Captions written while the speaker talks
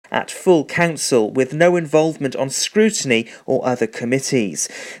at full council with no involvement on scrutiny or other committees.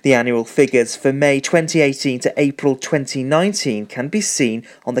 The annual figures for May 2018 to April 2019 can be seen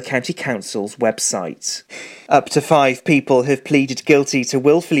on the County Council's website. Up to 5 people have pleaded guilty to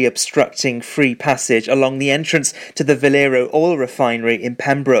willfully obstructing free passage along the entrance to the Valero oil refinery in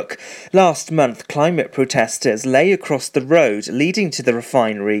Pembroke. Last month, climate protesters lay across the road leading to the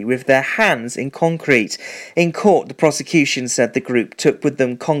refinery with their hands in concrete. In court, the prosecution said the group took with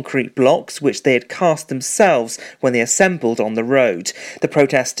them concrete blocks which they had cast themselves when they assembled on the road. The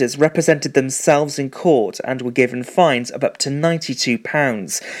protesters represented themselves in court and were given fines of up to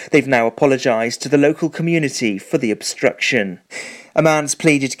 £92. They've now apologised to the local community for the obstruction. A man's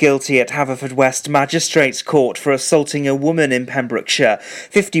pleaded guilty at Haverfordwest Magistrates Court for assaulting a woman in Pembrokeshire.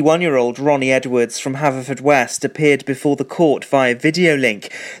 51-year-old Ronnie Edwards from Haverfordwest appeared before the court via video link.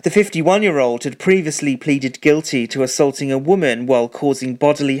 The 51-year-old had previously pleaded guilty to assaulting a woman while causing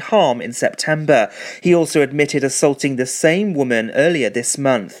bodily harm in September. He also admitted assaulting the same woman earlier this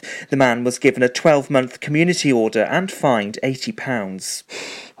month. The man was given a 12-month community order and fined £80.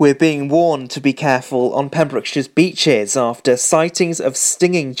 We're being warned to be careful on Pembrokeshire's beaches after sightings of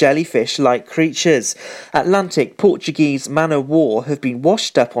stinging jellyfish-like creatures. Atlantic Portuguese man-o'-war have been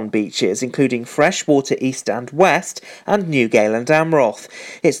washed up on beaches, including Freshwater East and West and Newgale and Amroth.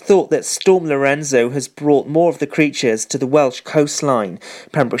 It's thought that Storm Lorenzo has brought more of the creatures to the Welsh coastline.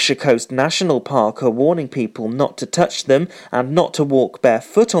 Pembrokeshire Coast National Park are warning people not to touch them and not to walk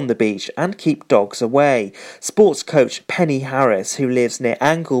barefoot on the beach and keep dogs away. Sports coach Penny Harris, who lives near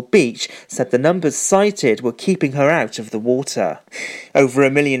Angle Beach, said the numbers cited were keeping her out of the water. Over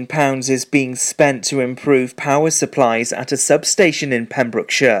 £1 million is being spent to improve power supplies at a substation in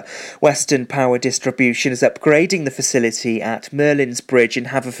Pembrokeshire. Western Power Distribution is upgrading the facility at Merlin's Bridge in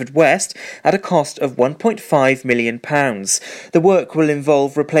Haverfordwest at a cost of £1.5 million. The work will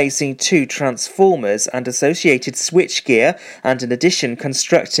involve replacing 2 transformers and associated switchgear and in addition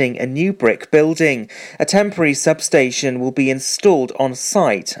constructing a new brick building. A temporary substation will be installed on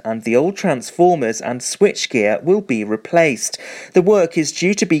site and the old transformers and switchgear will be replaced. The work is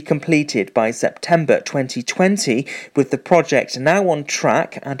due to be completed by September 2020, with the project now on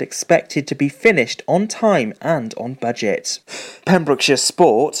track and expected to be finished on time and on budget. Pembrokeshire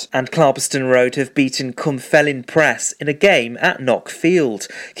Sport and Clarbeston Road have beaten Cwmfellin Press in a game at Knockfield.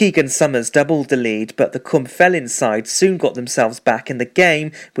 Keegan Summers doubled the lead, but the Cwmfellin side soon got themselves back in the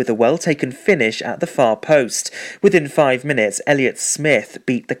game with a well-taken finish at the far post. Within 5 minutes, Elliot Smith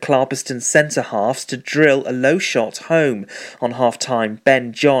beat the Clarbeston centre-halves to drill a low shot home. On half-time,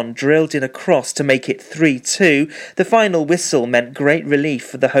 Ben John drilled in a cross to make it 3-2. The final whistle meant great relief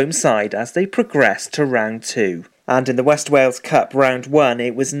for the home side as they progressed to round 2. And in the West Wales Cup Round 1,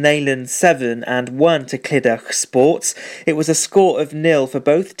 it was Neyland 7-1 to Clydach Sports. It was a score of 0 for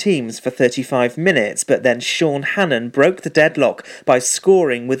both teams for 35 minutes, but then Sean Hannon broke the deadlock by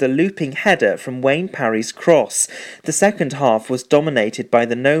scoring with a looping header from Wayne Parry's cross. The second half was dominated by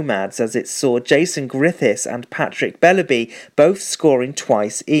the Nomads as it saw Jason Griffiths and Patrick Bellaby both scoring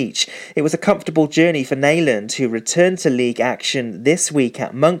twice each. It was a comfortable journey for Neyland, who returned to league action this week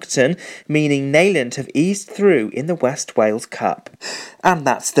at Moncton, meaning Neyland have eased through in the West Wales Cup. And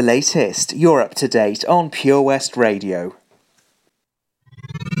that's the latest. You're up to date on Pure West Radio.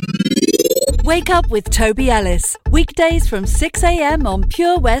 Wake up with Toby Ellis. Weekdays from 6am on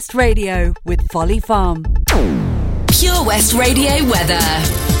Pure West Radio with Folly Farm. Pure West Radio weather.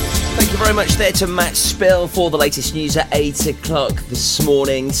 Thank you very much there to Matt Spill for the latest news at 8 o'clock this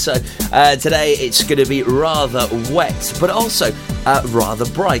morning. So today it's going to be rather wet, but also rather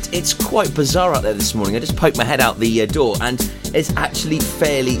bright. It's quite bizarre out there this morning. I just poked my head out the door and it's actually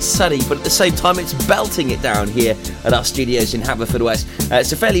fairly sunny, but at the same time it's belting it down here at our studios in Haverfordwest.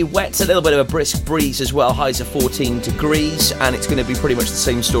 It's a fairly wet, a little bit of a brisk breeze as well. Highs are 14 degrees and it's going to be pretty much the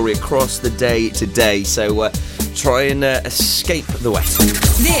same story across the day today. So try and escape the wet.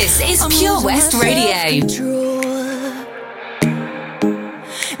 This is Pure West Radio.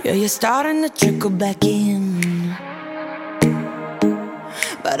 Yeah, you're starting to trickle back in,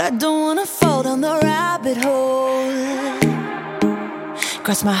 but I don't wanna fall down the rabbit hole.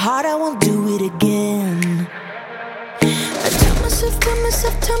 Cross my heart, I won't do it again. I tell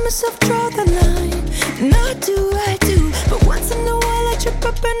myself, draw the line. Not do I do, but once in a while I trip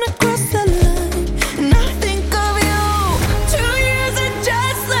up and I cross the line. And I think of you. 2 years are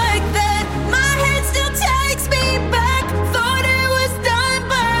just like that. My head still takes me back. Thought it was done,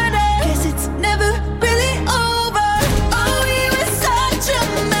 but I guess it's never really over. Oh, we were such a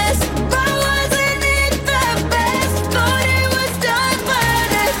mess, but wasn't it the best? Thought it was done, but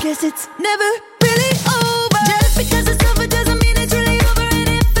I guess it's never really over. Just because it's over doesn't mean it's really over. And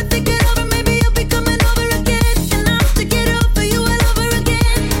if it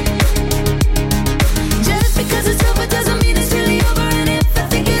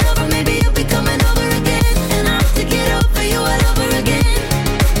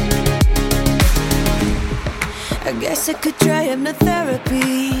guess I could try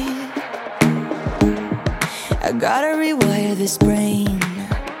hypnotherapy. I gotta rewire this brain,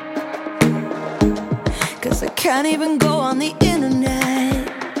 'cause I can't even go on the internet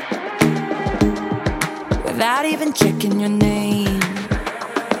without even checking your name.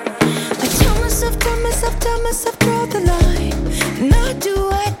 I tell myself, draw the line. Not do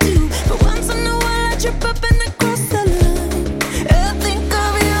I do, but once in a while I trip up and I cross the line. I think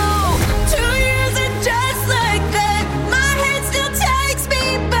of you. 2 years and just like that, my head still takes me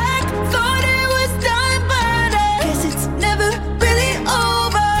back. Thought it was done, but I guess it's never really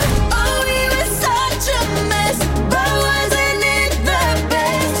over. Oh, we were such a mess, but wasn't it the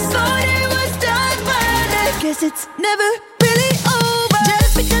best? Thought it was done, but I guess it's never really over.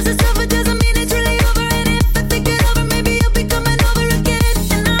 Just because it's over doesn't mean it's really over. And if I think it over, maybe you'll be coming over again.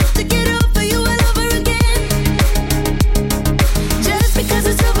 And I have to get over you all over again. Just because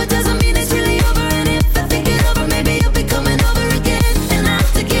it's over doesn't mean it's really over. And if I think it over, maybe you'll be coming over again. And I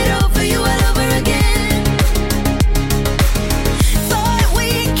have to get over you all over again. Thought we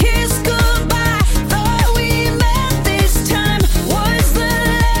kissed goodbye, thought we met this time was the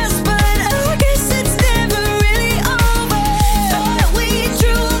last, but I guess it's never really over. Thought we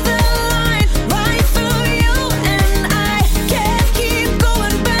drew the line right through you, and I can't keep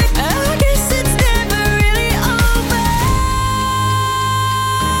going back. I guess it's never really over.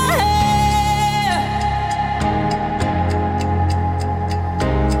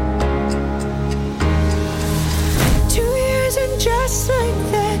 2 years and just like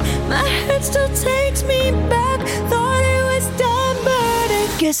that, my head still takes me back. Thought it was done, but I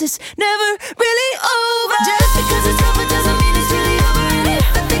guess it's never really over. Just because it's over doesn't mean it's really over. And if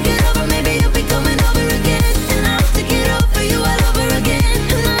I think it over, maybe you'll be coming over again. And I have to get over you all over again.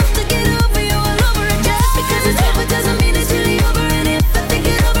 And I have to get over you all over again. Just because it's over doesn't mean it's really over. And if I think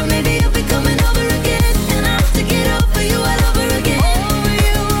it over, maybe you'll be coming over again. And I have to get over you all over again. Over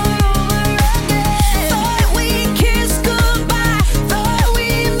you all over again. Thought we kissed goodbye, thought we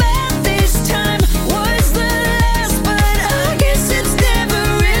met this time was the last, but I guess it's never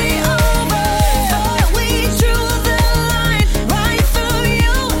really over. Thought we drew the line right through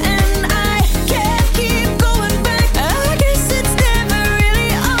you, and I can't keep going back. I guess it's never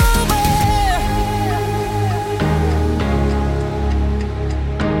really over.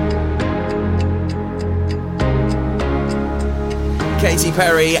 Katy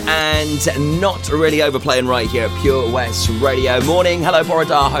Perry and Not Really Overplaying right here at Pure West Radio. Morning, hello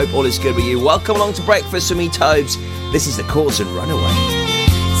Borodar, hope all is good with you. Welcome along to breakfast with me, Tobes. This is The Cause and Runaway.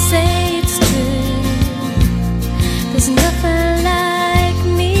 Say it's true, there's nothing like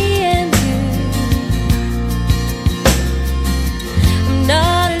me and you. I'm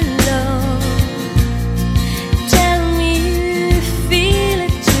not alone, tell me you feel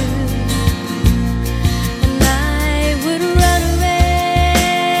it too. And I would run away,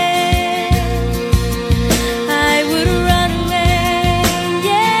 I would run away,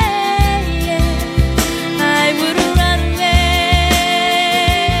 yeah, yeah. I would run away.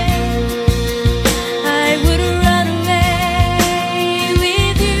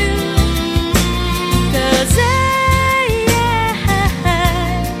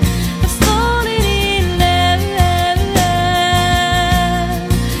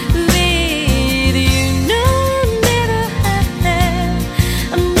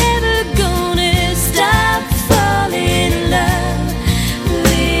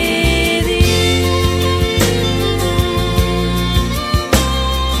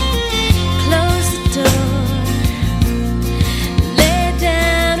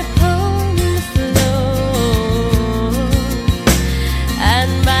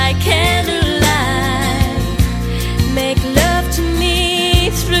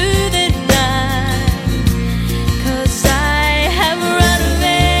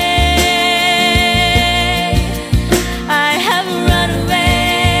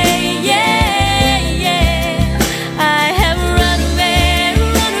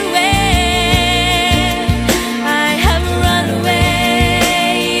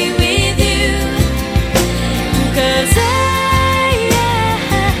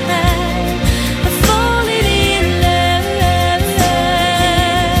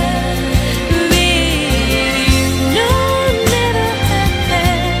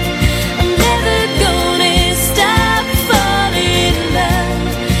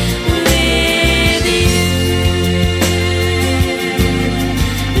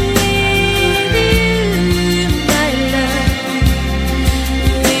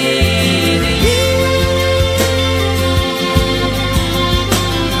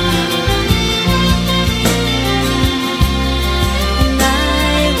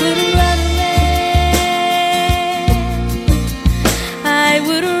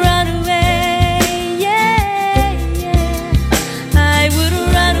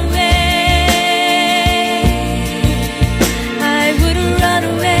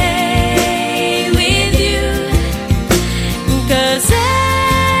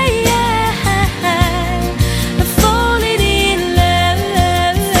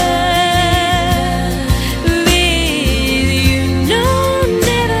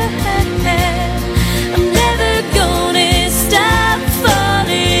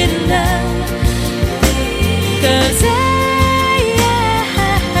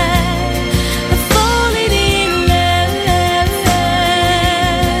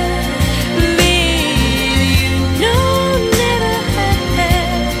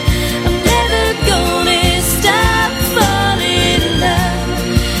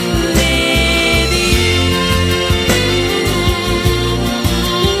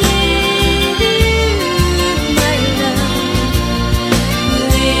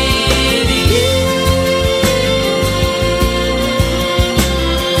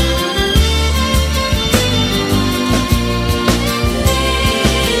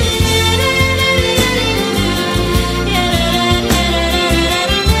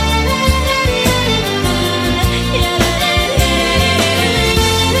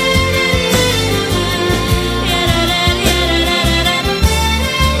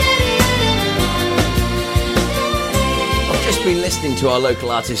 listening to our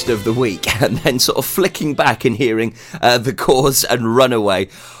local artist of the week and then sort of flicking back and hearing The Cause and Runaway.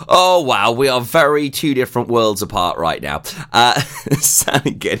 Oh, wow, we are very two different worlds apart right now.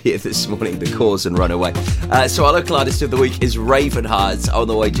 Sounding good here this morning, The Cause and Runaway. So our local artist of the week is Ravenheart, on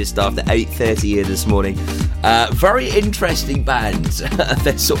the way just after 8:30 here this morning. Very interesting band.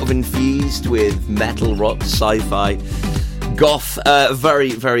 They're sort of infused with metal, rock, sci-fi, goth,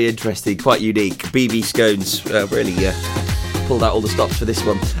 very, very interesting, quite unique. BB Scones really pulled out all the stops for this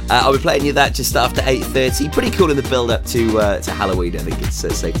one. I'll be playing you that just after 8:30. Pretty cool in the build-up to Halloween, I think it's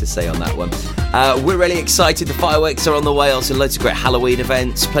safe to say on that one. We're really excited. The fireworks are on the way. Also, loads of great Halloween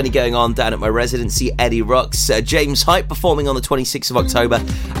events. Plenty going on down at my residency, Eddie Rocks. James Hype performing on the 26th of October.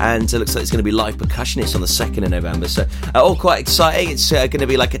 And it looks like it's going to be live percussionists on the 2nd of November. So, all quite exciting. It's going to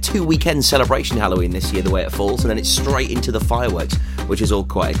be like a 2-weekend celebration Halloween this year, the way it falls. And then it's straight into the fireworks, which is all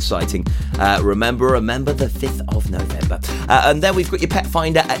quite exciting. Remember the 5th of November. And then we've got your pet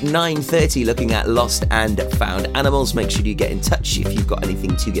finder at 9:30, looking at lost and found animals. Make sure you get in touch if you've got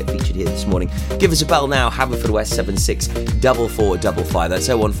anything to get featured here this morning. Give us a bell now, Haverfordwest 764455. That's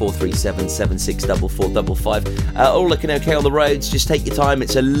 01437 764455. All looking okay on the roads. Just take your time.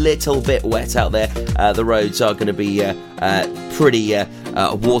 It's a little bit wet out there. The roads are going to be pretty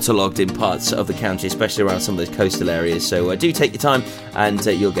waterlogged in parts of the county, especially around some of those coastal areas. So do take your time, and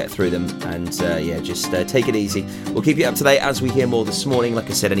you'll get through them. And just take it easy. We'll keep you up to date as we hear more this morning. Like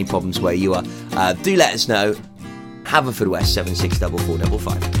I said, any problems where you are, do let us know. Haverfordwest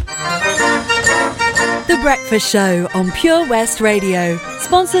 764455. The Breakfast Show on Pure West Radio,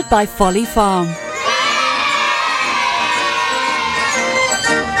 sponsored by Folly Farm.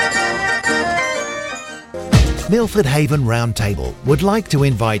 Milford Haven Roundtable would like to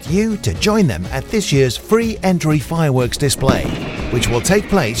invite you to join them at this year's free entry fireworks display, which will take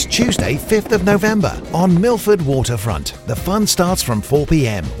place Tuesday 5th of November on Milford Waterfront. The fun starts from 4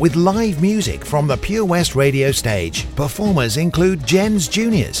 p.m. with live music from the Pure West Radio stage. Performers include Jens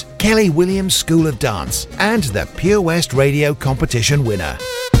Juniors, Kelly Williams School of Dance, and the Pure West Radio competition winner.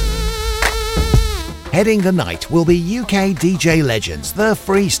 Heading the night will be UK DJ legends, the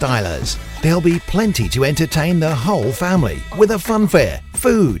Freestylers. There'll be plenty to entertain the whole family with a fun fair,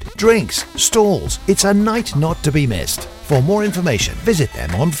 food, drinks, stalls. It's a night not to be missed. For more information, visit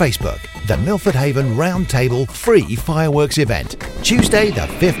them on Facebook. The Milford Haven Roundtable Free Fireworks Event, Tuesday the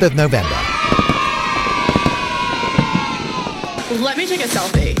 5th of November. Let me take a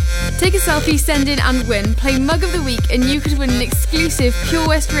selfie. Take a selfie, send in and win. Play Mug of the Week and you could win an exclusive Pure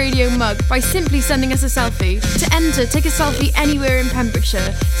West Radio mug by simply sending us a selfie. To enter, take a selfie anywhere in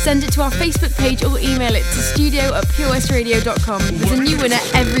Pembrokeshire. Send it to our Facebook page or email it to studio@purewestradio.com. There's a new winner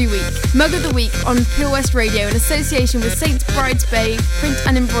every week. Mug of the Week on Pure West Radio in association with St Bride's Bay Print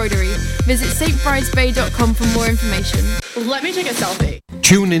and Embroidery. Visit stbridesbay.com for more information. Let me take a selfie.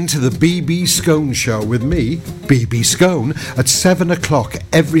 Tune in to the BB Scone Show with me, BB Scone, at 7 o'clock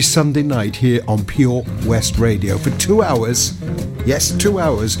every Sunday night here on Pure West Radio for 2 hours. Yes, 2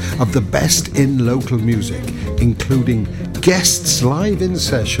 hours of the best in local music, including guests live in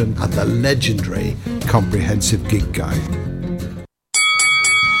session and the legendary Comprehensive Gig Guide.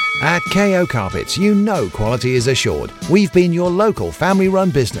 At KO Carpets, you know quality is assured. We've been your local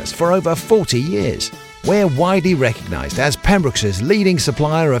family-run business for over 40 years. We're widely recognised as Pembroke's leading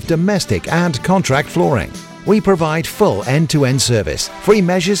supplier of domestic and contract flooring. We provide full end-to-end service, free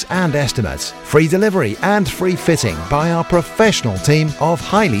measures and estimates, free delivery and free fitting by our professional team of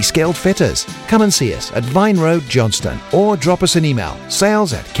highly skilled fitters. Come and see us at Vine Road, Johnston, or drop us an email,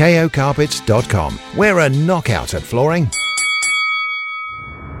 sales@kocarpets.com. We're a knockout at flooring.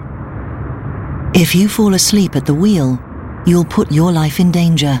 If you fall asleep at the wheel, you'll put your life in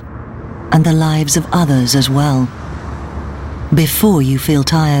danger, and the lives of others as well. Before you feel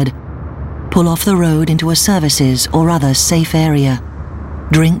tired, pull off the road into a services or other safe area.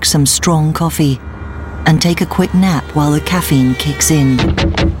 Drink some strong coffee and take a quick nap while the caffeine kicks in.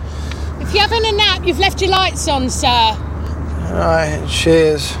 If you're having a nap, you've left your lights on, sir. All right,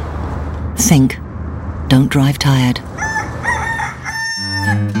 cheers. Think. Don't drive tired.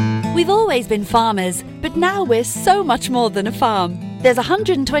 We've always been farmers, but now we're so much more than a farm. There's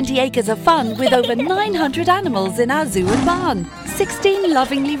 120 acres of fun with over 900 animals in our zoo and barn. 16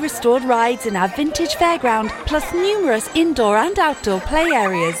 lovingly restored rides in our vintage fairground, plus numerous indoor and outdoor play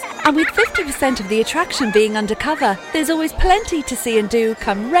areas. And with 50% of the attraction being undercover, there's always plenty to see and do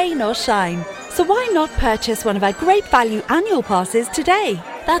come rain or shine. So why not purchase one of our great value annual passes today?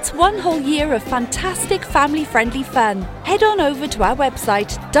 That's one whole year of fantastic family-friendly fun. Head on over to our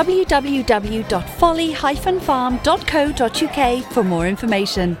website www.folly-farm.co.uk for more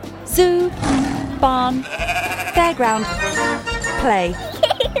information. Zoo, barn, fairground, play.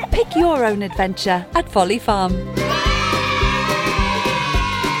 Pick your own adventure at Folly Farm.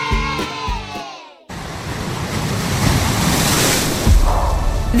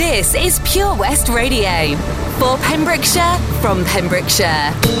 This is Pure West Radio. For Pembrokeshire, from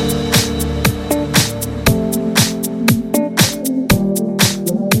Pembrokeshire.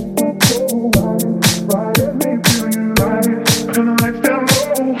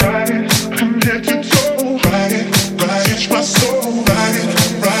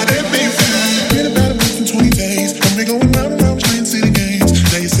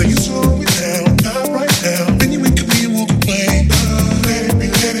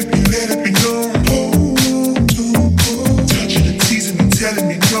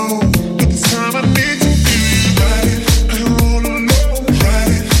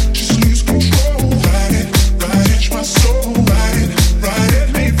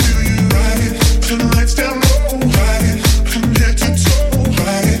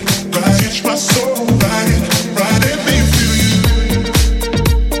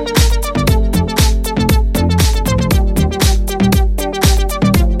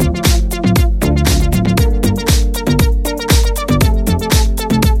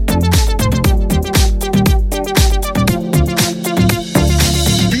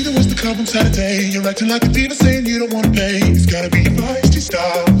 Like a diva saying you don't wanna pay. It's gotta be your feisty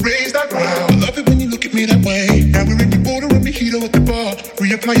style. Raise that ground. I love it when you look at me that way. Now we're in your border and mojito at the bar.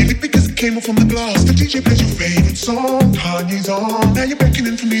 Reapply your lip because it came off from the glass. The DJ plays your favorite song. Kanye's on. Now you're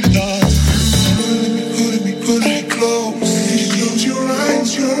beckoning for me to dance. Pulling me close. Close your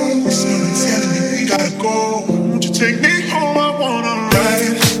eyes, someone's telling me we gotta go. Won't you take me home? I wanna ride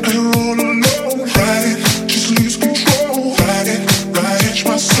it. I don't roll alone. Ride it. Just lose control. Ride it. Catch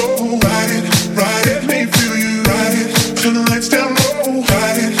my soul. Ride it. Ride it, let me feel you. Ride it, turn the lights down low.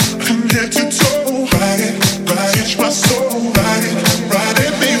 Ride it, from head to toe. Ride it, catch my soul. Ride it,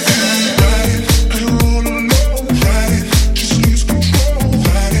 let me feel you. Ride it, I don't roll alone. Ride it, just lose control.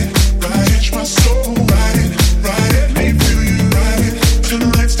 Ride it, catch my soul. Ride it, let me feel you. Ride it, turn the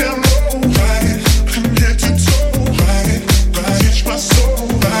lights down low. Ride it, from head to toe. Ride it, catch my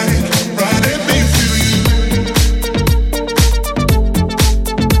soul. Ride it, let me feel you.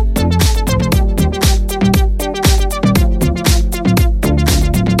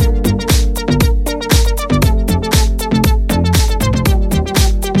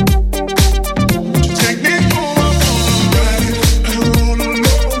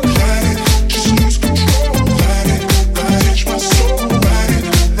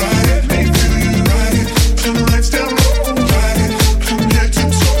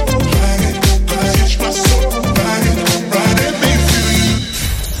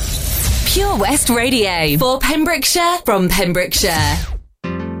 Radio for Pembrokeshire, from Pembrokeshire.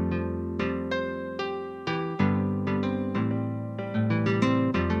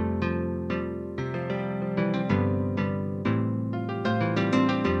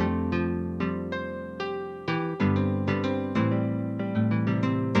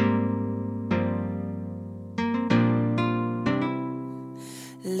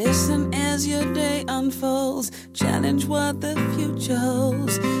 Listen as your day unfolds, challenge what the future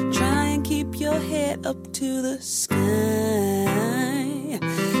holds. Try and keep your head up to the sky.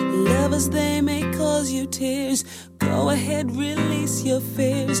 Lovers, they may cause you tears. Go ahead, release your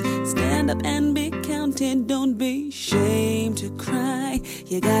fears. Stand up and be counted, don't be ashamed to cry.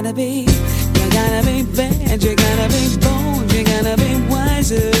 You gotta be bad, you gotta be bold, you gotta be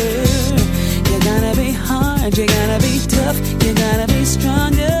wiser. You gotta be hard, you gotta be tough, you gotta be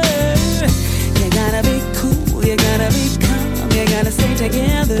stronger. You gotta be cool, you gotta be calm, you gotta stay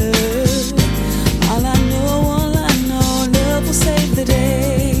together. All I know, love will save the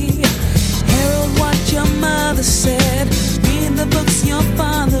day. Herald what your mother said, read the books your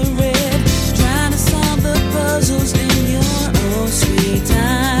father read. Trying to solve the puzzles in your own sweet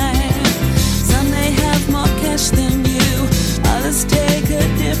time. Some may have more cash than you, others take a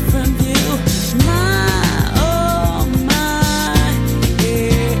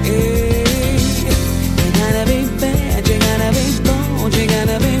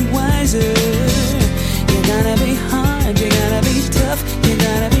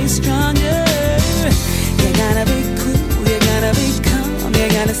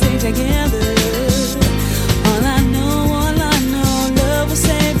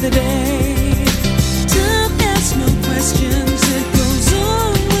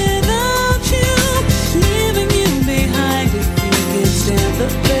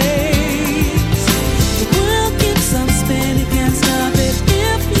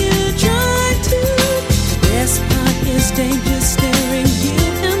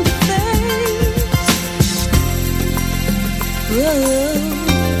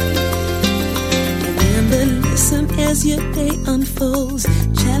foes,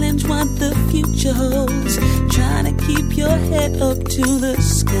 challenge what the future holds, trying to keep your head up to the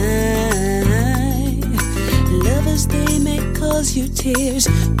sky. Lovers, they may cause you tears,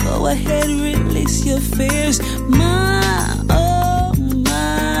 go ahead, release your fears. My, oh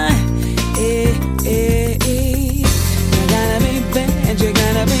my, eh, eh, eh. You gotta be bad, you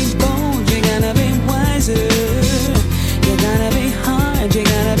gotta be bold, you gotta be wiser. You gotta be hard, you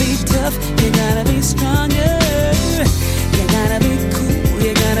gotta be tough, you gotta be stronger. You gotta be cool,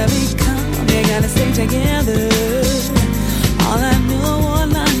 you gotta be calm, you gotta stay together. All I know,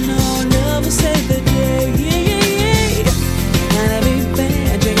 love will save the day. You gotta be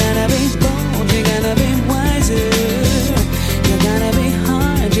bad, you gotta be bold, you gotta be wiser. You gotta be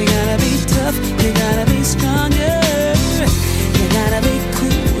hard, you gotta be tough, you gotta be stronger. You gotta be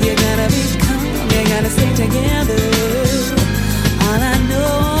cool, you gotta be calm, you gotta stay together. All I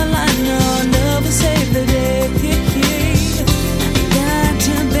know, love will save the day. Got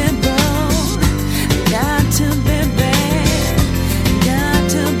to be bold, got to be bad, got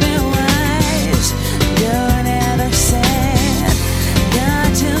to be wise, don't ever sad. Got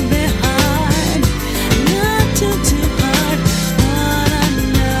to be hard, not too hard. All I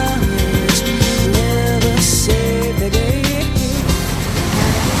know is love will save the day.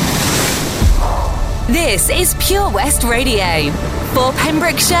 This is Pure West Radio. For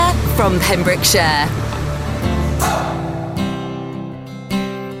Pembrokeshire, from Pembrokeshire.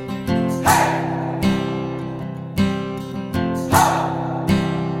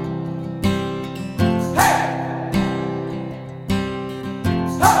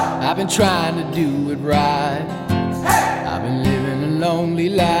 I've been trying to do it right. I've been living a lonely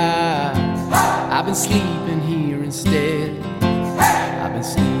life. I've been sleeping here instead. I've been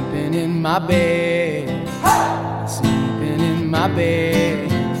sleeping in my bed. My bed.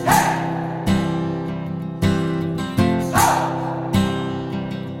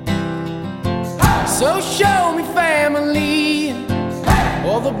 So show me family,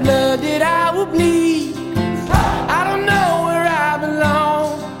 all the blood that I will bleed. I don't know where I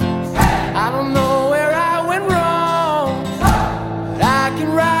belong, I don't know where I went wrong, but I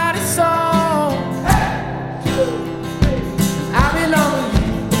can write a song. I belong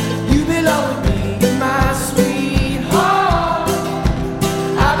with you, you belong with me, my sweetheart.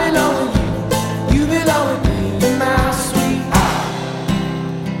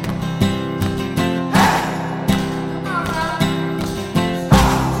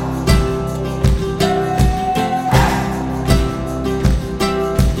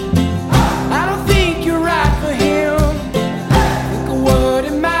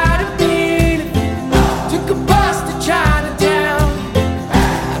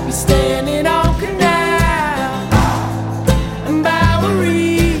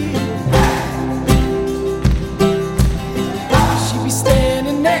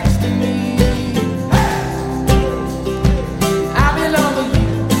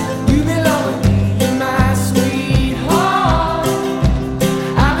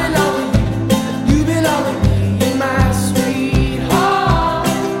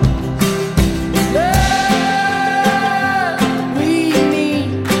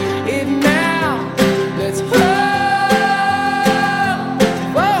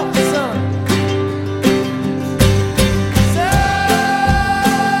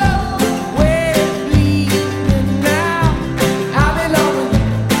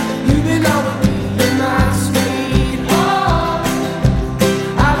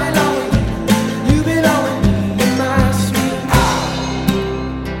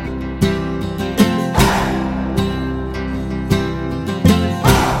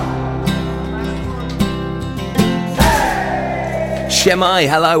 Shemai,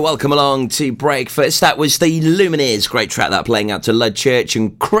 hello, welcome along to breakfast. That was the Lumineers, great track that playing out to Ludchurch,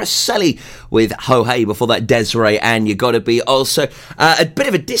 and Crosselli with Ho Hey before that, Desiree and You Gotta Be. Also, a bit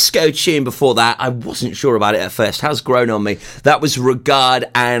of a disco tune before that. I wasn't sure about it at first. Has grown on me. That was Regard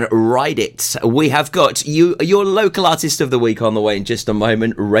and Ride It. We have got your local artist of the week on the way in just a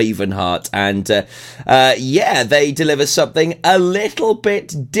moment, Ravenheart. And yeah, they deliver something a little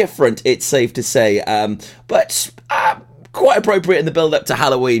bit different, it's safe to say. But quite appropriate in the build-up to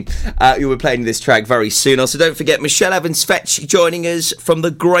Halloween. You'll be playing this track very soon. Also, don't forget Michelle Evans-Fetch joining us from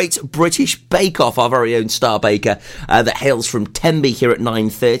the Great British Bake Off, our very own star baker that hails from Tenby here at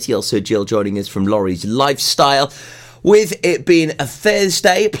 9:30. Also, Jill joining us from Laurie's Lifestyle. With it being a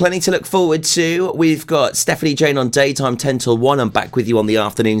Thursday, plenty to look forward to. We've got Stephanie Jane on daytime 10 till 1. I'm back with you on the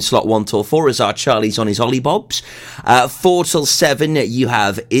afternoon slot 1 till 4 as our Charlie's on his Ollie Bobs. 4 till 7, you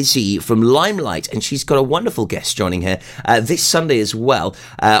have Izzy from Limelight, and she's got a wonderful guest joining her this Sunday as well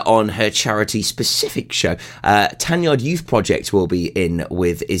on her charity-specific show. Tanyard Youth Project will be in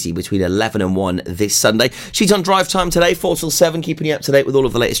with Izzy between 11 and 1 this Sunday. She's on drive time today, 4 till 7, keeping you up to date with all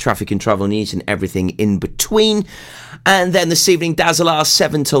of the latest traffic and travel news and everything in between. And then this evening, Dazzle R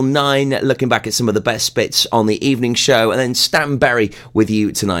 7 till 9, looking back at some of the best bits on the evening show. And then Stan Berry with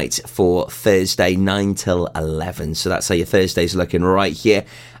you tonight for Thursday, 9 till 11. So that's how your Thursday's looking right here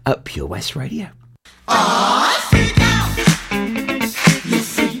at Pure West Radio. Freak out. You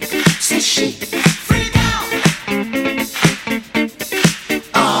freak, say she. Freak out.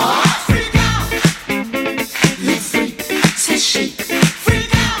 Freak out. You freak, say she.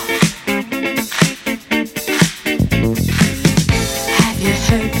 Freak out. Have you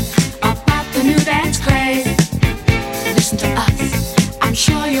heard about the new dance craze? Listen to us, I'm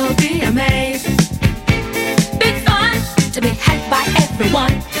sure you'll be amazed. Big fun to be had by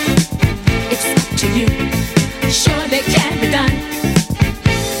everyone. It's up to you, surely can be done.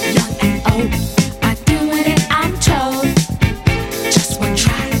 Young and old are doing it, I'm told. Just one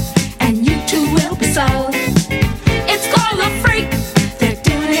try, and you too will be sold. It's called a freak, they're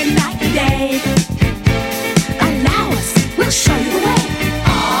doing it night and day. Allow us, we'll show you the way.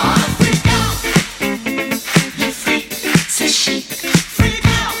 Freak out, you freak, say she. Freak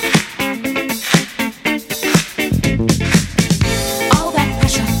out. All that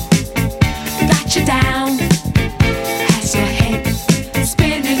pressure got you down, has your head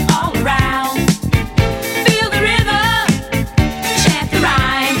spinning all around. Feel the rhythm, chant the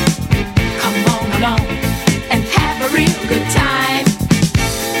rhyme. Come on along and have a real good time.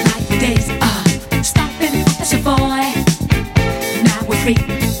 Like the days of stomping as a boy. Now we're free.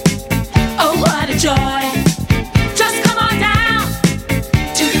 Oh, what a joy. Just come on down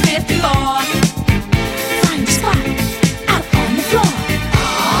to the 54. Find a spot out on the floor.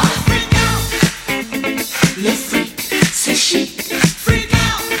 Freak out. You freak, say she. Freak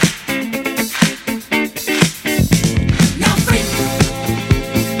out. Now freak.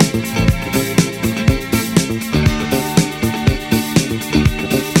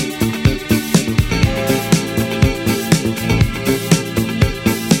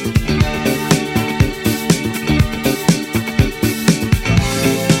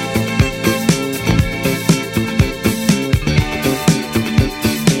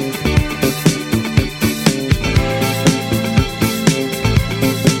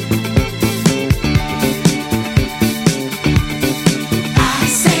 I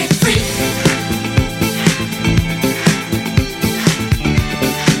said freak.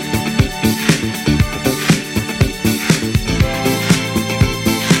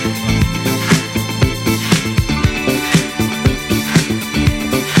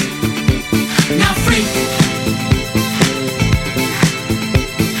 Now freak.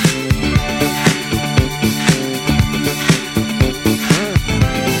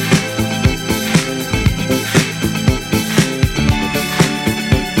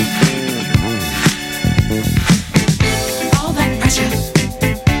 All that pressure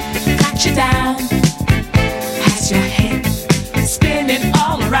got you down, has your head spinning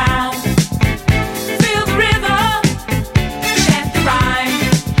all around. Feel the rhythm, chant the rhyme.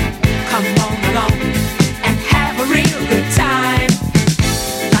 Come on along and have a real good time.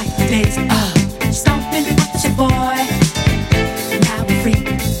 Like the days of stomping as a boy. Now we're free.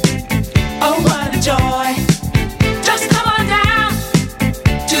 Oh, what a joy. Just come on down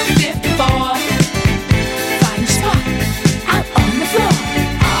to the 54. Find a spot out on the floor.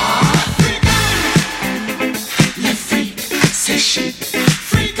 Freak out. You freak, say she.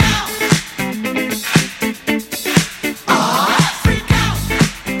 Freak out. Freak out.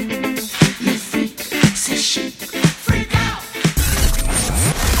 You freak, say she. Freak out.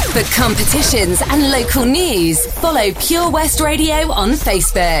 For competitions and local news, follow Pure West Radio on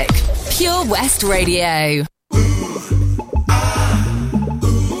Facebook. Pure West Radio.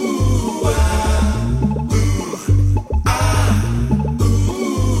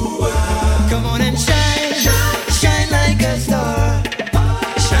 Come on and shine, shine like a star,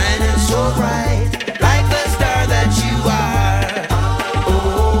 shining so bright, like the star that you are.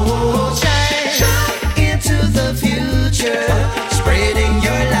 Oh, shine into the future, spreading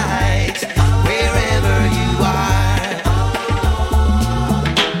your light wherever you are.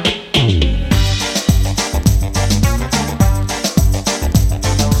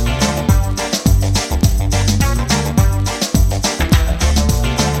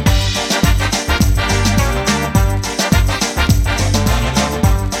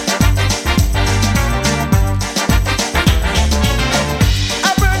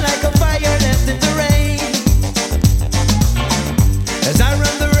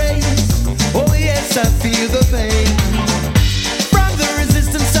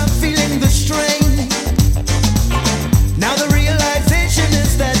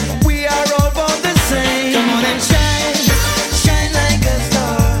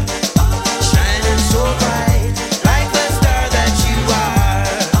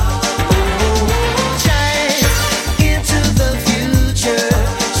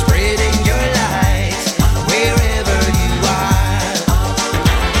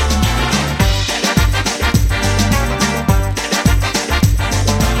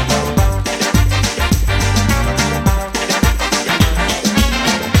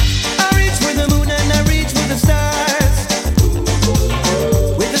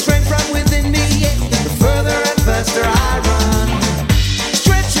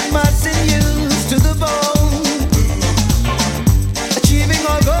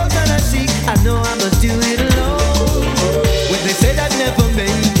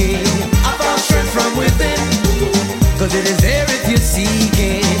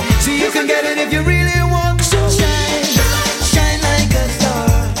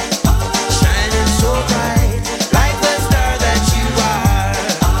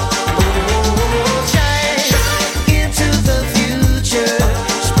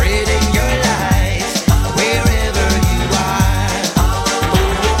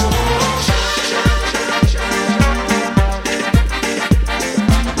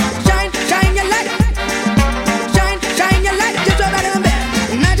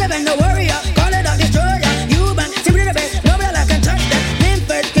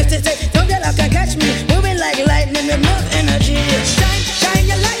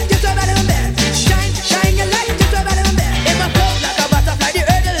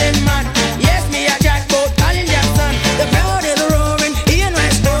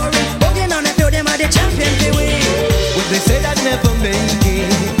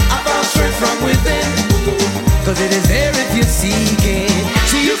 it is there if you seek it.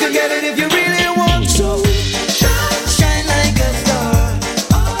 So you can get it if you really want to. Shine like a star,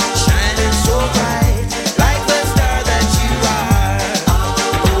 shining so bright, like the star that you are.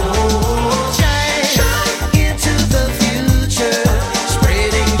 Oh, shine into the future,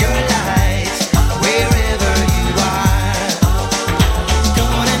 spreading your light wherever you are.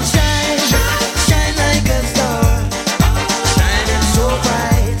 Come on and shine like a star, shining so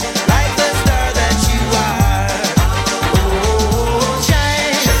bright, like the star that you are. Oh,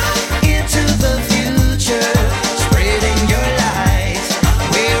 shine into the future, spreading your light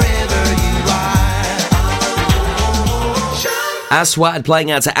wherever you are. Aswad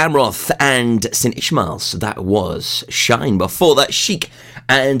playing out to Amroth and St Ishmael's. That was Shine. Before that, Chic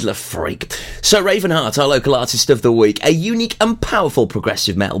and Le Freak. So Ravenheart, our local artist of the week, a unique and powerful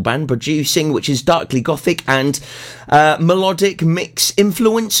progressive metal band producing which is darkly gothic and melodic mix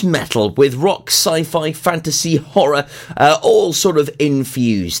influence metal with rock, sci-fi, fantasy, horror, all sort of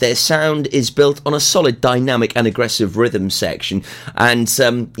infused. Their sound is built on a solid dynamic and aggressive rhythm section, and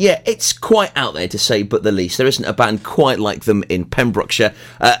it's quite out there to say but the least. There isn't a band quite like them in Pembrokeshire.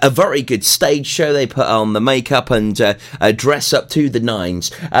 A very good stage show. They put on the makeup and dress up to the nines.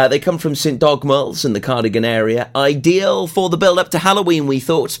 They come from St Dogmaels in the Cardigan area. Ideal for the build up to Halloween, we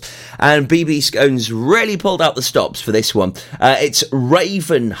thought, and BB Scones really pulled out the stops for this one. It's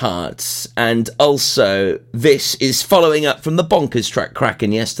Ravenheart, and also this is following up from the Bonkers track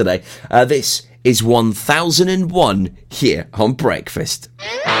cracking yesterday. This is 1001 here on Breakfast.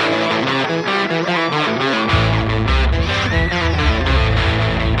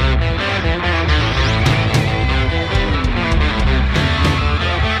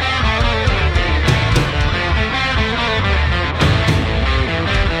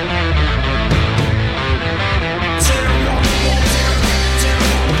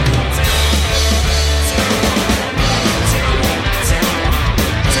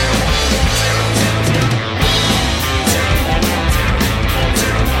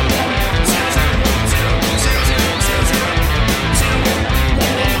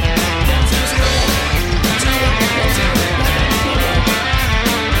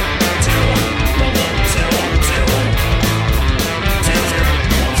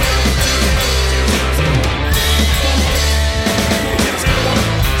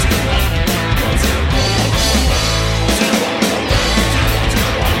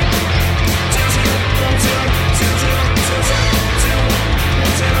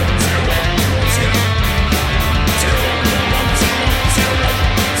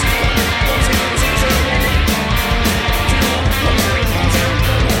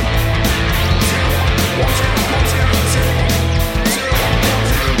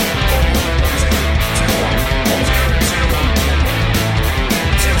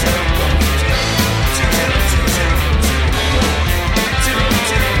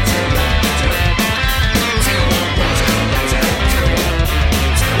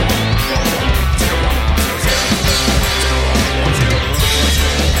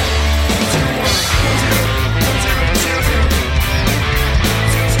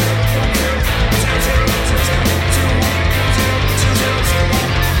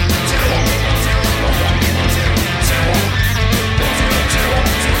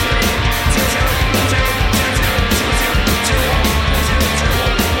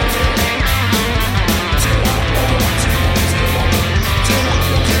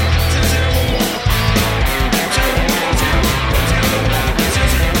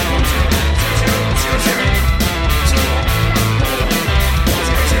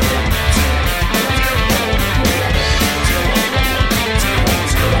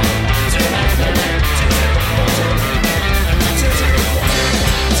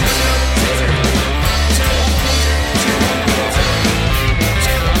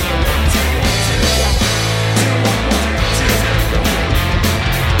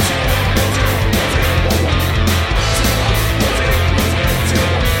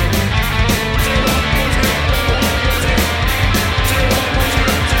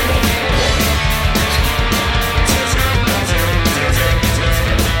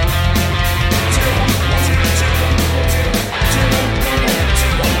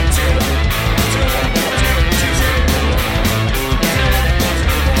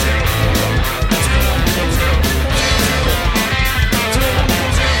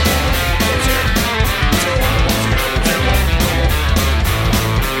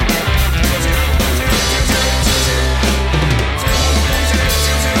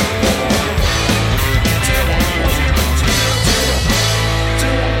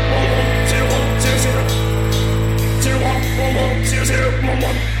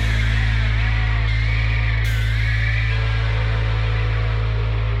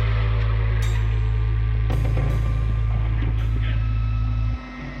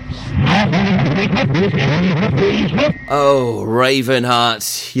 Oh,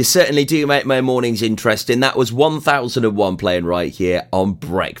 Ravenheart, you certainly do make my mornings interesting. That was 1001 playing right here on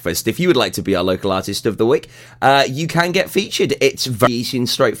Breakfast. If you would like to be our local artist of the week, you can get featured. It's very easy and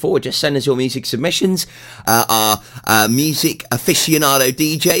straightforward. Just send us your music submissions. Our music aficionado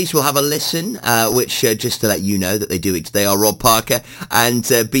DJs will have a listen, which, just to let you know that they are Rob Parker and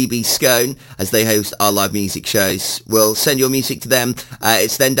BB Scone, as they host our live music shows. We'll send your music to them.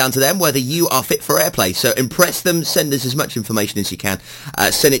 It's then down to them whether you are fit for airplay. So impress them, send us as much information as you can.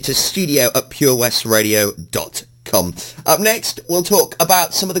 Send it to studio@purewestradio.com. Up next, we'll talk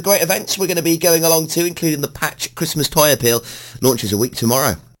about some of the great events we're going to be going along to, including the Patch Christmas Toy Appeal. Launches a week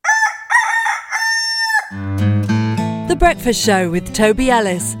tomorrow. The Breakfast Show with Toby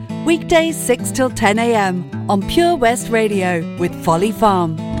Ellis. Weekdays 6 till 10 a.m. on Pure West Radio with Folly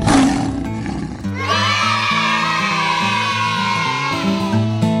Farm.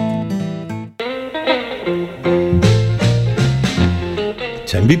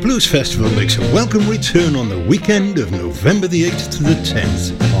 Tenby Blues Festival makes a welcome return on the weekend of November the 8th to the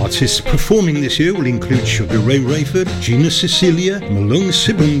 10th. Artists performing this year will include Sugar Ray Rayford, Gina Cecilia, Malone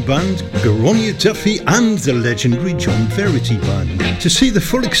Sibbon Band, Garonia Duffy and the legendary John Verity Band. To see the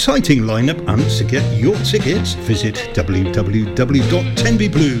full exciting lineup and to get your tickets, visit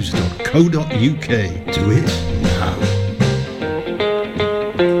www.tenbyblues.co.uk. Do it now.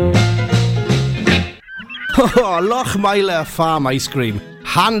 Oh, Lochmeyler Farm Ice Cream.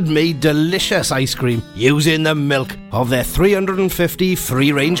 Handmade delicious ice cream using the milk of their 350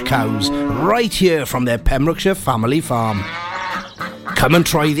 free-range cows right here from their Pembrokeshire family farm. Come and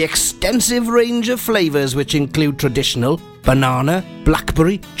try the extensive range of flavours which include traditional, banana,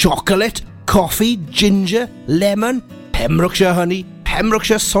 blackberry, chocolate, coffee, ginger, lemon, Pembrokeshire honey,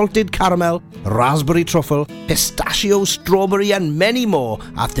 Pembrokeshire salted caramel, raspberry truffle, pistachio, strawberry and many more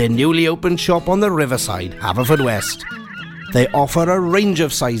at their newly opened shop on the Riverside, Haverfordwest. They offer a range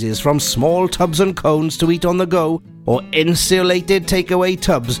of sizes from small tubs and cones to eat on the go or insulated takeaway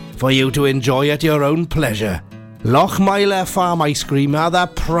tubs for you to enjoy at your own pleasure. Lochmeyler Farm Ice Cream are the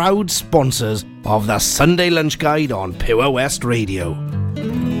proud sponsors of the Sunday Lunch Guide on Pure West Radio.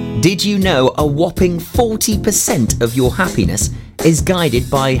 Did you know a whopping 40% of your happiness is guided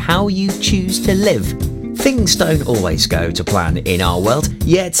by how you choose to live? Things don't always go to plan in our world,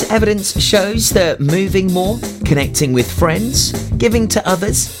 yet evidence shows that moving more, connecting with friends, giving to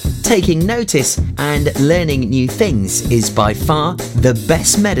others, taking notice and learning new things is by far the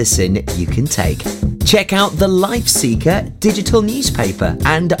best medicine you can take. Check out the LifeSeeker digital newspaper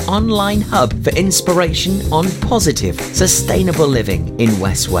and online hub for inspiration on positive, sustainable living in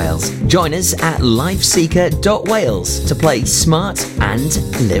West Wales. Join us at lifeseeker.wales to play smart and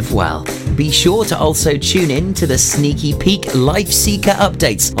live well. Be sure to also tune in to the Sneaky Peek LifeSeeker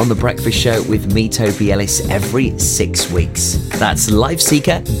updates on The Breakfast Show with me, Toby Ellis, every 6 weeks. That's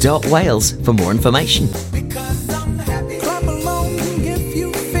lifeseeker.wales for more information.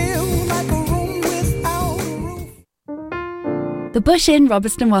 The Bush Inn,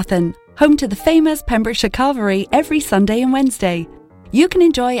 Robertson Wathen, home to the famous Pembrokeshire Carvery every Sunday and Wednesday. You can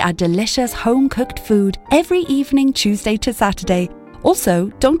enjoy our delicious home-cooked food every evening, Tuesday to Saturday.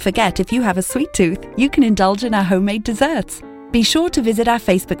 Also, don't forget, if you have a sweet tooth, you can indulge in our homemade desserts. Be sure to visit our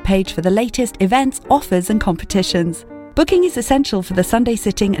Facebook page for the latest events, offers and competitions. Booking is essential for the Sunday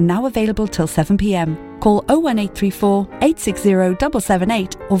sitting and now available till 7 p.m. Call 01834 860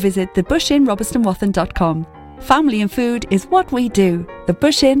 778 or visit thebushinrobertsonwathen.com. Family and food is what we do. The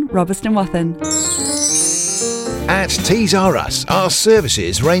Bush Inn, Robertson Wathen. At Tees R Us, our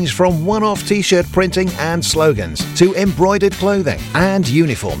services range from one-off t-shirt printing and slogans to embroidered clothing and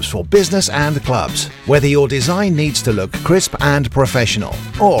uniforms for business and clubs. Whether your design needs to look crisp and professional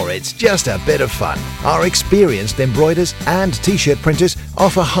or it's just a bit of fun, our experienced embroiders and t-shirt printers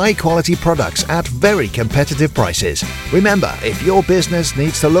offer high-quality products at very competitive prices. Remember, if your business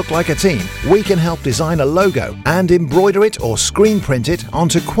needs to look like a team, we can help design a logo and embroider it or screen print it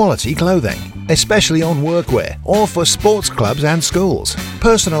onto quality clothing, especially on workwear or for sports clubs and schools.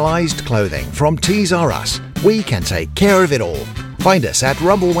 Personalised clothing from Tees R Us. We can take care of it all. Find us at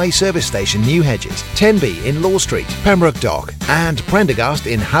Rumbleway Service Station, New Hedges, Tenby in Law Street, Pembroke Dock and Prendergast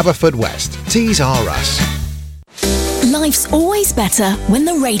in Haverfordwest. Tees R Us. Life's always better when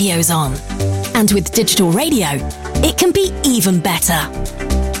the radio's on. And with digital radio, it can be even better.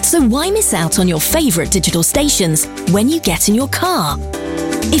 So why miss out on your favourite digital stations when you get in your car?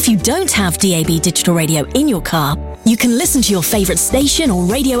 If you don't have DAB digital radio in your car, you can listen to your favourite station or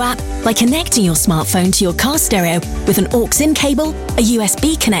radio app by connecting your smartphone to your car stereo with an aux-in cable, a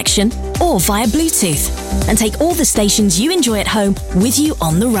USB connection, or via Bluetooth, and take all the stations you enjoy at home with you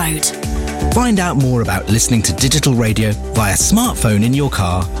on the road. Find out more about listening to digital radio via smartphone in your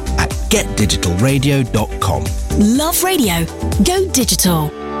car at getdigitalradio.com. Love radio. Go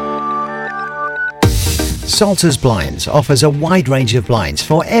digital. Salters Blinds offers a wide range of blinds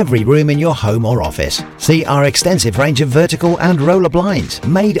for every room in your home or office. See our extensive range of vertical and roller blinds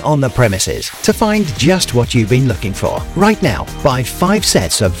made on the premises to find just what you've been looking for. Right now, buy 5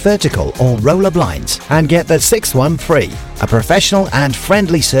 sets of vertical or roller blinds and get the 6th one free. A professional and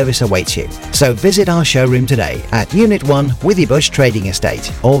friendly service awaits you. So visit our showroom today at Unit 1 Withybush Trading Estate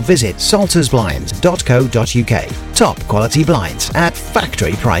or visit saltersblinds.co.uk. Top quality blinds at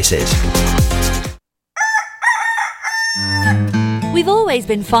factory prices. We've always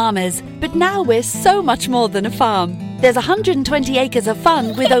been farmers, but now we're so much more than a farm. There's 120 acres of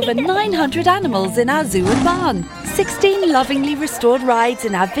fun with over 900 animals in our zoo and barn, 16 lovingly restored rides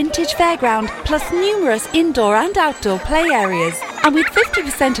in our vintage fairground, plus numerous indoor and outdoor play areas. And with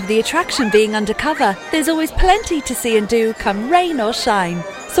 50% of the attraction being undercover, there's always plenty to see and do come rain or shine.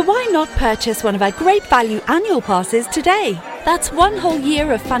 So why not purchase one of our great value annual passes today? That's 1 whole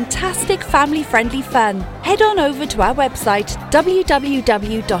year of fantastic family-friendly fun. Head on over to our website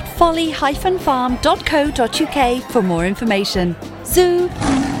www.folly-farm.co.uk for more information. Zoo,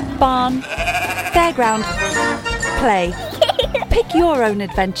 barn, fairground, play. Pick your own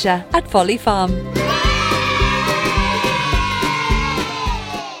adventure at Folly Farm.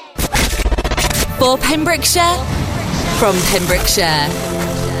 For Pembrokeshire, from Pembrokeshire,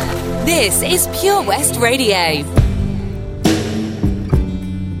 this is Pure West Radio.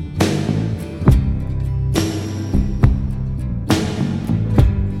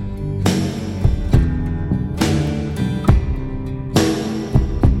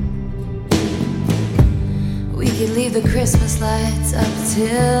 Leave the Christmas lights up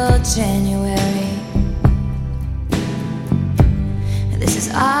till January. This is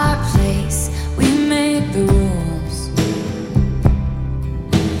our place, we make the rules.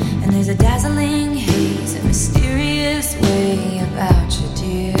 And there's a dazzling haze, a mysterious way about you,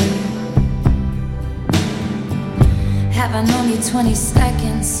 dear. Have I known you 20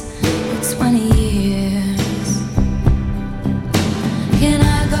 seconds or 20 years? Can I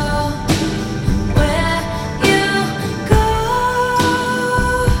go?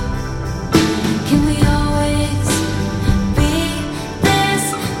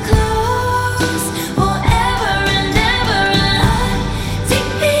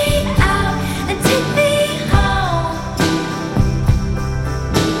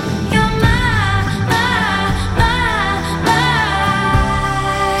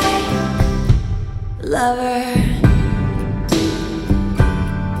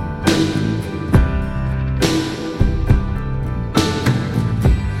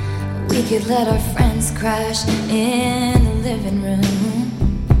 Could let our friends crash in the living room.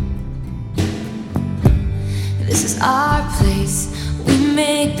 This is our place, we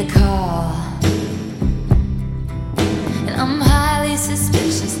make the call. And I'm highly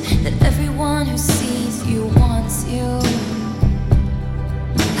suspicious that everyone who sees you wants you.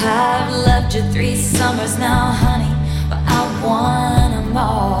 I've loved you 3 summers now, honey, but I want them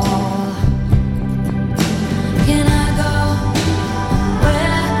all. Can I go?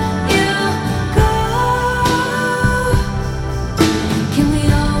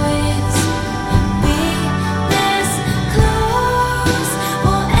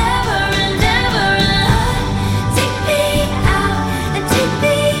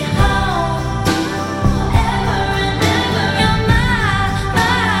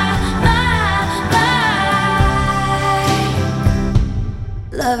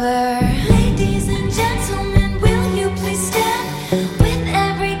 Ladies and gentlemen, will you please stand? With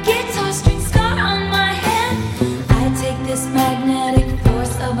every guitar string scar on my hand, I take this magnetic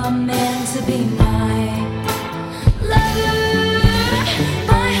force of a man to be my lover.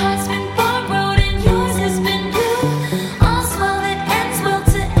 My heart's been borrowed and yours has been blue. All's well that ends well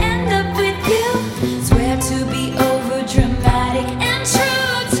to end up with you. Swear to be over dramatic and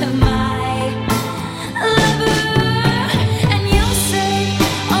true to my lover. And you'll say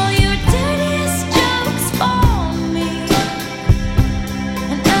all your dirtiest jokes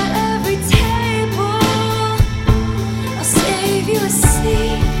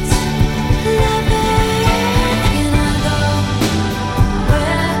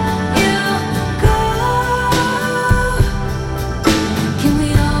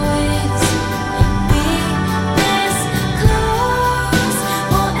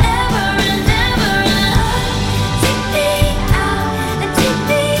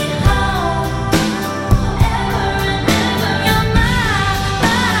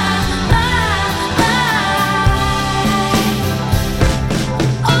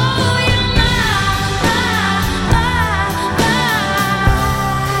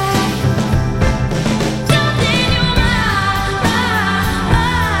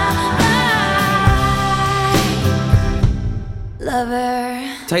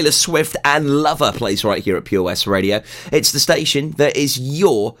Taylor Swift and Lover plays right here at Pure West Radio. It's the station that is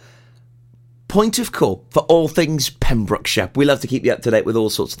your point of call for all things Pembrokeshire. We love to keep you up to date with all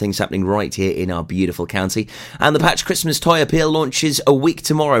sorts of things happening right here in our beautiful county. And the Patch Christmas Toy Appeal launches a week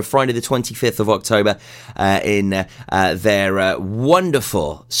tomorrow, Friday the 25th of October, in their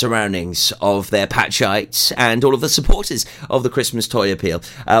wonderful surroundings of their Patchites and all of the supporters of the Christmas Toy Appeal,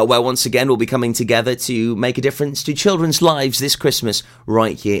 where once again we'll be coming together to make a difference to children's lives this Christmas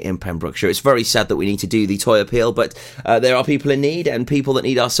right here in Pembrokeshire. It's very sad that we need to do the Toy Appeal, but there are people in need and people that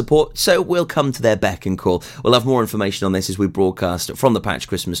need our support, so we'll come to their beck and call. We'll have more information on this as we broadcast from the Patch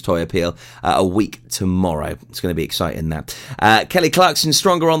Christmas Toy Appeal a week tomorrow. It's going to be exciting, that. Kelly Clarkson,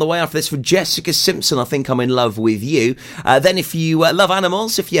 Stronger on the way after this for Jessica Simpson, I Think I'm in Love with You. Then if you love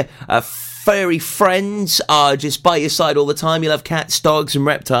animals, if your furry friends are just by your side all the time, you love cats, dogs and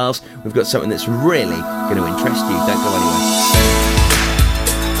reptiles, we've got something that's really going to interest you. Don't go anywhere.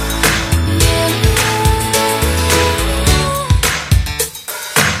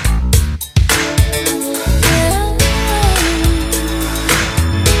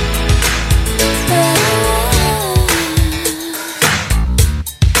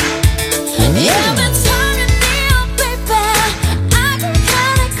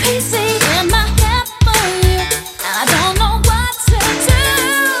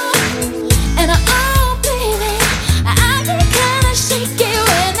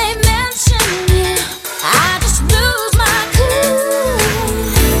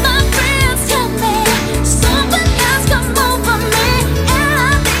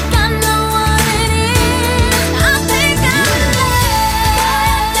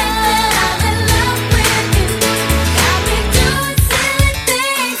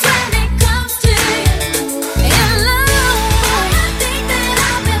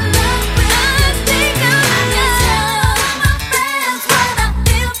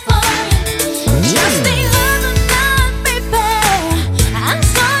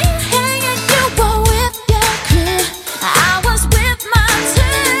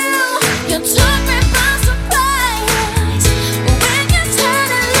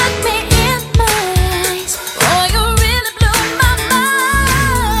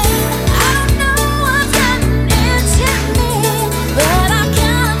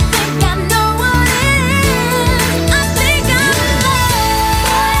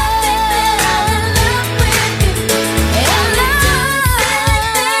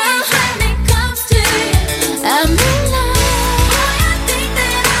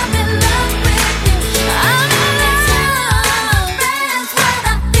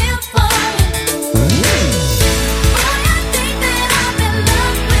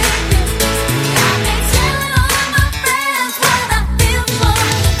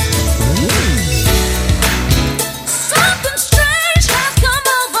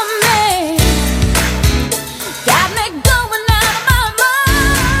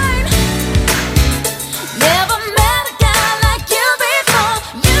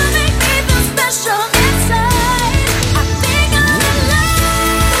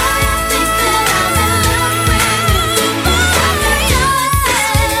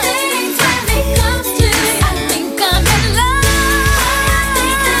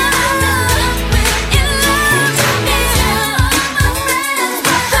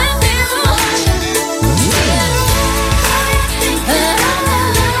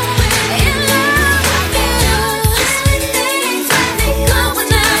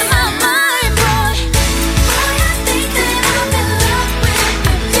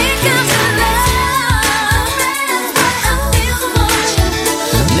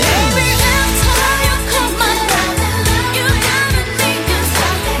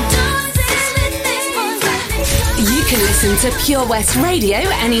 To Pure West Radio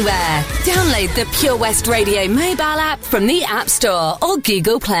anywhere. Download the Pure West Radio mobile app from the App Store or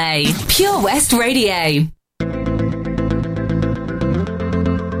Google Play. Pure West Radio.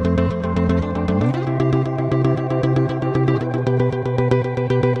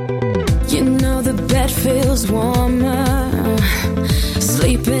 You know the bed feels warmer,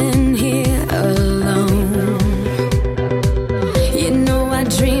 sleeping here alone. You know I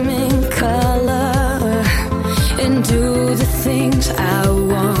dream in color and do the things I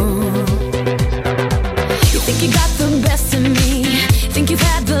want. You think you got the best of me, think you've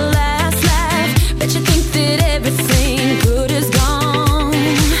had the last laugh, bet you think that everything good is gone.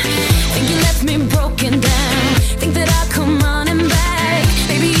 Think you left me broken down, think that I'll come running back.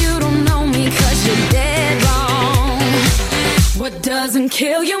 Baby, you don't know me 'cause you're dead wrong. What doesn't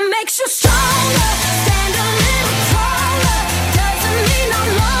kill you makes you stronger. Stand a little taller. Doesn't mean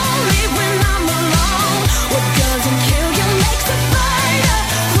I'm lonely when I'm alone. What doesn't kill you makes it brighter.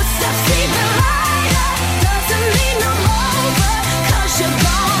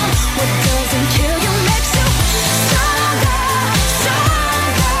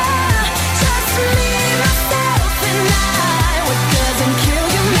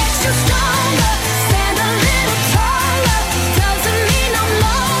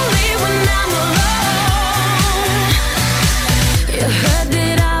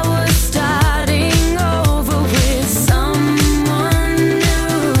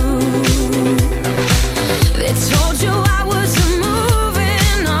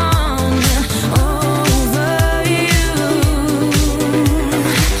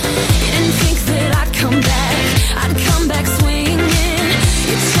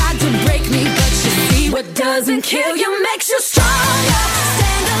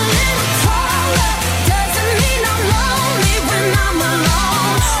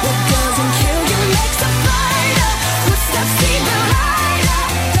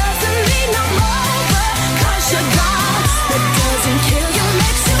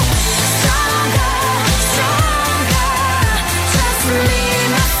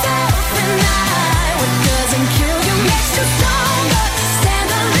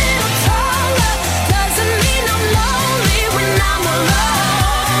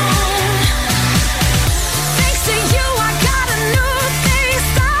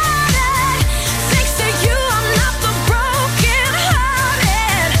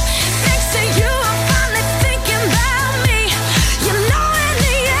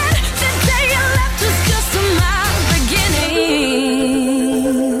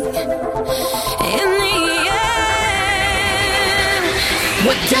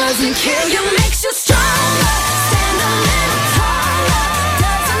 doesn't kill you makes you stronger. Stand a little taller.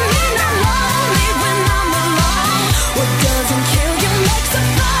 Doesn't mean I'm lonely when I'm alone. What doesn't kill you makes a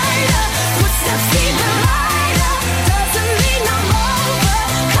fighter. Footsteps even lighter. Doesn't mean I'm over,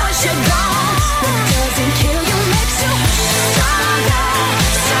 'cause you're gone. What doesn't kill you makes you stronger,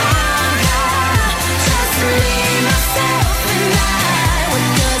 stronger. Just me, myself, and I. What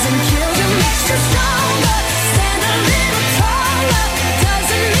doesn't kill you makes you stronger. Stand a little taller.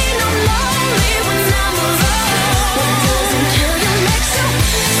 Doesn't mean I'm lonely when I'm alone. What doesn't kill you makes you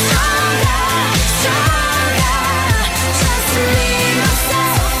stronger, stronger. Just me,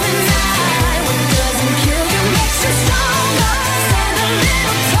 myself, and I. What doesn't kill you makes you stronger. Stand a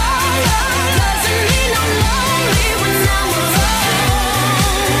little taller. Doesn't mean I'm lonely when I'm alone.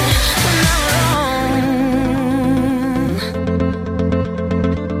 When I'm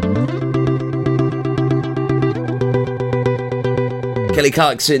Kelly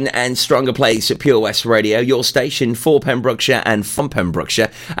Clarkson and Stronger Place at Pure West Radio, your station for Pembrokeshire and from Pembrokeshire.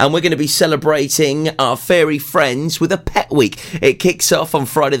 And we're going to be celebrating our furry friends with a pet week. It kicks off on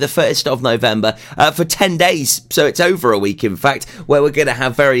Friday the 1st of November for 10 days. So it's over a week, in fact, where we're going to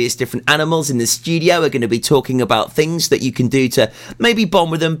have various different animals in the studio. We're going to be talking about things that you can do to maybe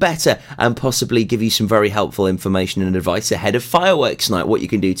bond with them better and possibly give you some very helpful information and advice ahead of fireworks night, what you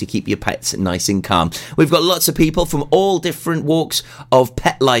can do to keep your pets nice and calm. We've got lots of people from all different walks of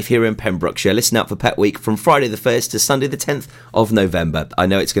pet life here in Pembrokeshire. Listen out for Pet Week from Friday the 1st to Sunday the 10th of November. I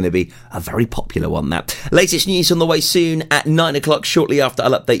know it's going to be a very popular one, that. Latest news on the way soon at 9 o'clock. Shortly after,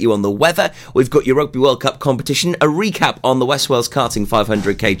 I'll update you on the weather. We've got your Rugby World Cup competition, a recap on the West Wales Karting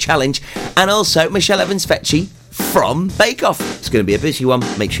 500k challenge, and also Michelle Evans-Fetchy from Bake Off. It's going to be a busy one.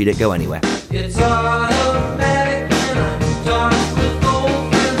 Make sure you don't go anywhere. It's automatic when I talk with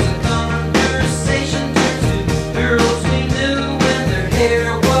old friends. The conversation turns to girls we knew when their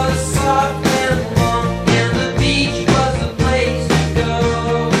hair was soft and long, and the beach was the place to go.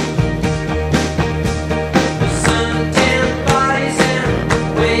 With suntanned bodies and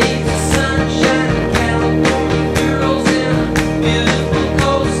waves of sunshine, California girls in a beautiful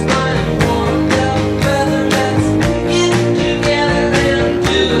coastline and warmed up weather. Let's get together and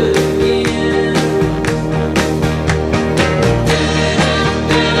do it again.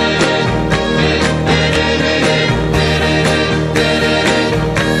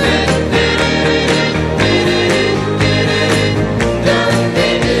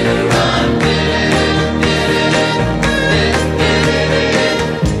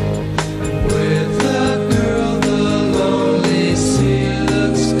 With a girl, the lonely sea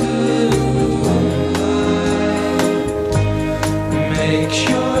looks good. Makes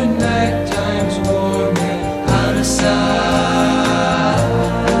your night